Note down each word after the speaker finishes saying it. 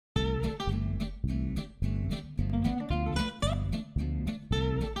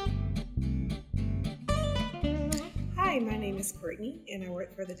is Courtney and I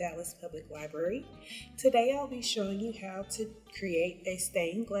work for the Dallas Public Library. Today I'll be showing you how to create a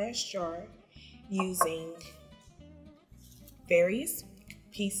stained glass jar using various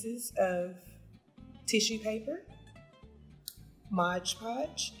pieces of tissue paper, Mod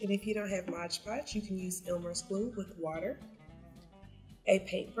Podge, and if you don't have Mod Podge, you can use Elmer's glue with water, a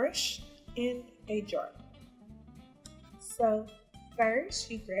paintbrush, and a jar. So first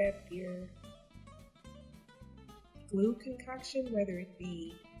you grab your glue concoction, whether it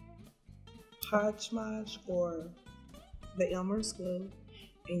be Podge Mod or the Elmer's glue,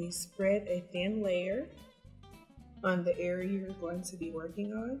 and you spread a thin layer on the area you're going to be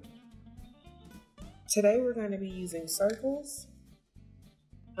working on. Today we're going to be using circles.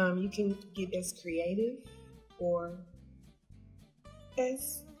 You can get as creative or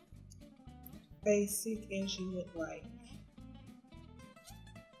as basic as you would like.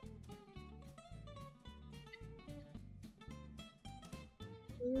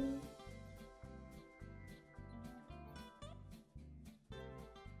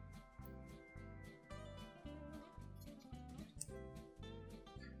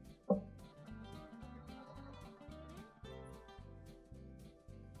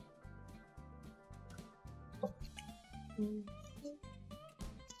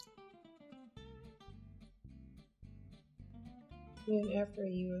 Then after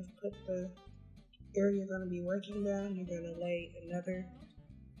you have put the area you're going to be working down, you're going to lay another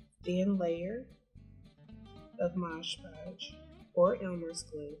thin layer of Mod Podge or Elmer's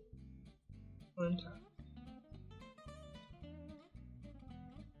glue on top.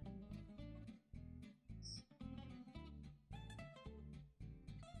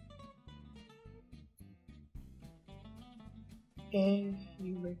 And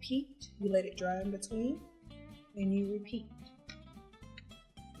you repeat, you let it dry in between, and you repeat.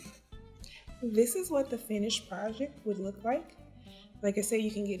 This is what the finished project would look like. Like I said, you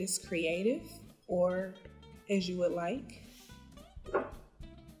can get as creative or as you would like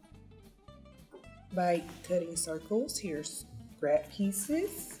by cutting circles. Here's scrap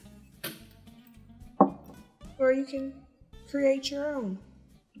pieces, or you can create your own.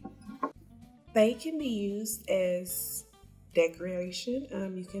 They can be used as decoration.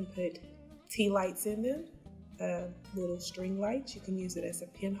 You can put tea lights in them, little string lights. You can use it as a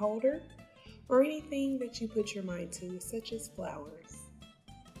pin holder or anything that you put your mind to, such as flowers.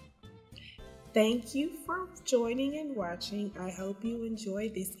 Thank you for joining and watching. I hope you enjoy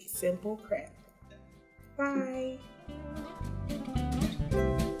this simple craft. Bye.